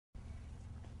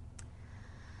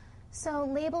So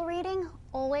label reading,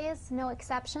 always, no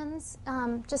exceptions.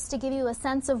 Just to give you a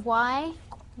sense of why,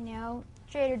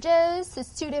 Trader Joe's is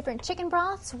 2 different chicken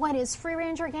broths. One is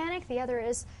free-range organic, the other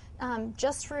is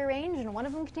just free-range, and one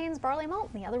of them contains barley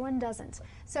malt and the other one doesn't.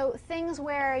 So things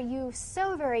where you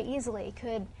so very easily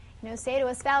could say to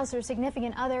a spouse or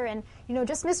significant other and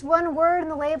just miss one word in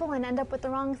the label and end up with the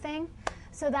wrong thing.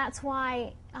 So that's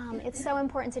why it's so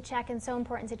important to check, and so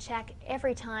important to check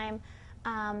every time,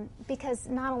 because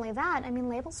not only that,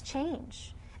 labels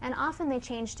change. And often they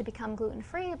change to become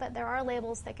gluten-free, but there are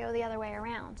labels that go the other way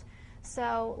around.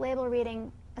 So label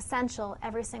reading, essential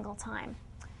every single time.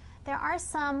 There are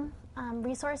some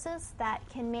resources that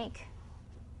can make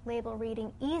label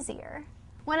reading easier.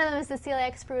 One of them is the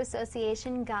Celiac Sprue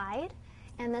Association Guide,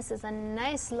 and this is a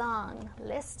nice long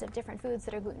list of different foods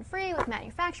that are gluten-free with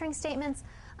manufacturing statements.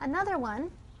 Another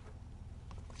one,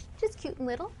 just cute and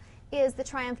little, is the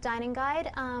Triumph Dining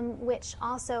Guide, which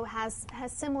also has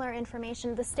similar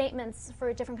information. The statements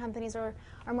for different companies are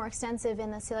more extensive in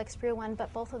the Celiac Sprue one,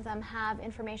 but both of them have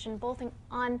information both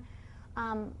on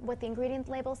what the ingredient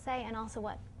labels say and also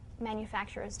what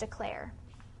manufacturers declare.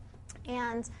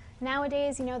 And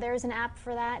nowadays, there's an app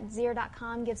for that.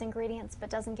 Zero.com gives ingredients but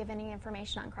doesn't give any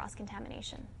information on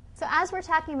cross-contamination. So as we're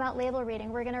talking about label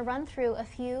reading, we're going to run through a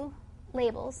few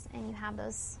labels, and you have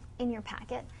those in your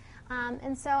packet.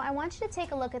 And so I want you to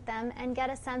take a look at them and get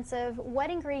a sense of what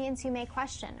ingredients you may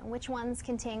question and which ones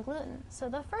contain gluten. So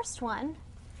the first one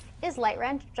is light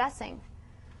ranch dressing.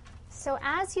 So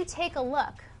as you take a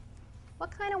look,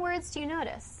 what kind of words do you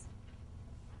notice?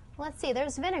 Well, let's see,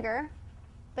 there's vinegar,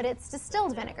 but it's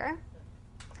distilled vinegar,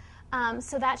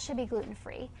 so that should be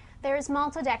gluten-free. There's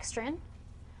maltodextrin,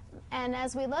 and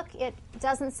as we look, it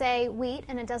doesn't say wheat,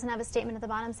 and it doesn't have a statement at the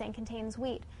bottom saying contains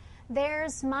wheat.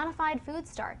 There's modified food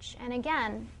starch, and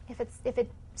again, if it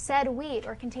said wheat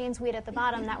or contains wheat at the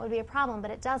bottom, that would be a problem,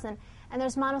 but it doesn't. And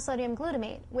there's monosodium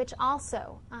glutamate, which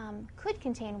also could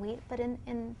contain wheat, but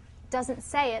doesn't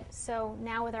say it, so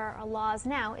now with our laws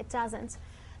now, it doesn't.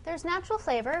 There's natural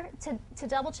flavor. To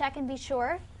double check and be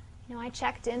sure, I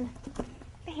checked in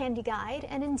the handy guide,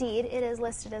 and indeed, it is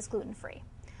listed as gluten-free.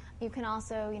 You can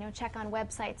also, check on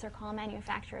websites or call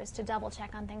manufacturers to double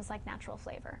check on things like natural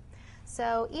flavor.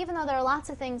 So even though there are lots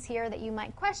of things here that you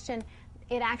might question,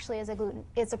 it actually is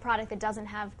it's a product that doesn't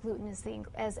have gluten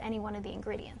as any one of the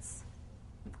ingredients.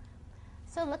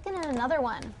 So looking at another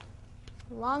one,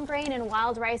 long grain and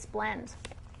wild rice blend.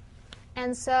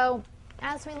 And so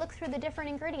as we look through the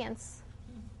different ingredients,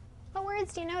 what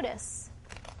words do you notice?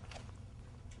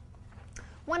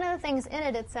 One of the things in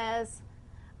it says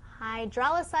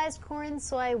hydrolyzed corn,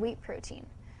 soy, wheat protein.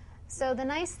 So the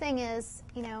nice thing is,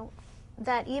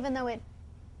 that even though it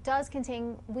does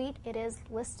contain wheat, it is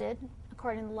listed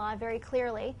according to the law very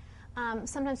clearly.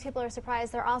 Sometimes people are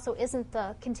surprised there also isn't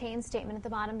the contain statement at the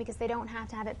bottom because they don't have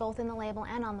to have it both in the label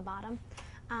and on the bottom.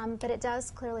 But it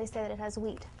does clearly say that it has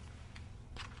wheat.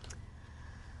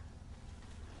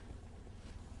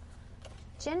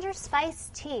 Ginger spice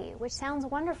tea, which sounds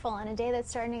wonderful on a day that's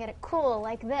starting to get cool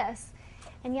like this.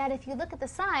 And yet if you look at the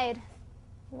side,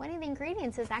 one of the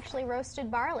ingredients is actually roasted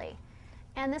barley.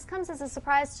 And this comes as a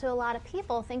surprise to a lot of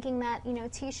people, thinking that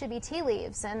tea should be tea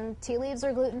leaves, and tea leaves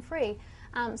are gluten-free.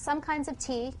 Some kinds of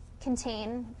tea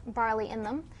contain barley in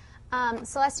them.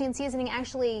 Celestian Seasoning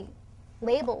actually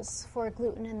labels for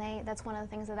gluten, and that's one of the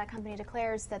things that company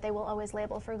declares, that they will always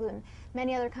label for gluten.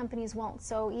 Many other companies won't.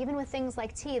 So even with things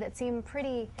like tea that seem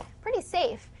pretty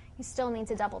safe, you still need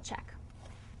to double check.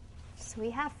 So we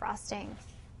have frosting.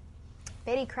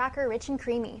 Betty Crocker Rich and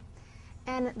Creamy.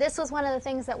 And this was one of the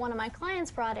things that one of my clients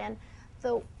brought in.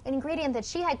 The ingredient that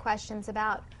she had questions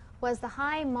about was the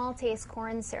high maltase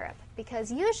corn syrup,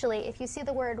 because usually if you see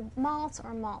the word malt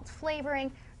or malt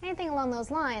flavoring, anything along those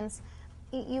lines,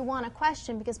 you want to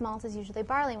question because malt is usually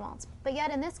barley malt. But yet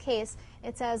in this case,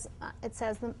 it says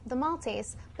the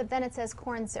maltase, but then it says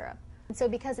corn syrup. And so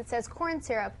because it says corn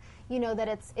syrup, you know that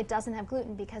it doesn't have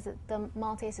gluten because the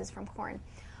maltase is from corn.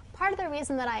 Part of the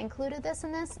reason that I included this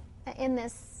in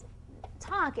this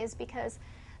talk is because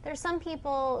there's some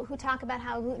people who talk about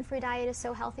how a gluten-free diet is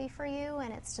so healthy for you,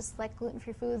 and it's just like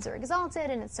gluten-free foods are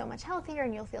exalted and it's so much healthier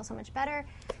and you'll feel so much better.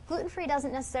 Gluten-free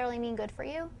doesn't necessarily mean good for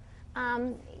you.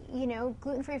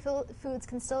 Gluten-free foods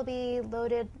can still be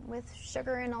loaded with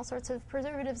sugar and all sorts of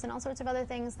preservatives and all sorts of other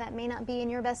things that may not be in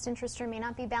your best interest or may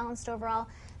not be balanced overall.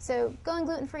 So going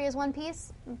gluten-free is one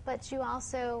piece, but you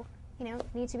also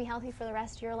need to be healthy for the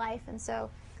rest of your life. And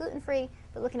so gluten-free,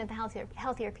 but looking at the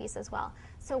healthier piece as well.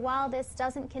 So while this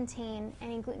doesn't contain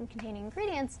any gluten-containing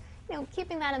ingredients,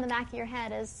 keeping that in the back of your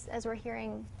head as we're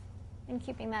hearing and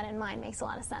keeping that in mind makes a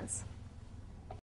lot of sense.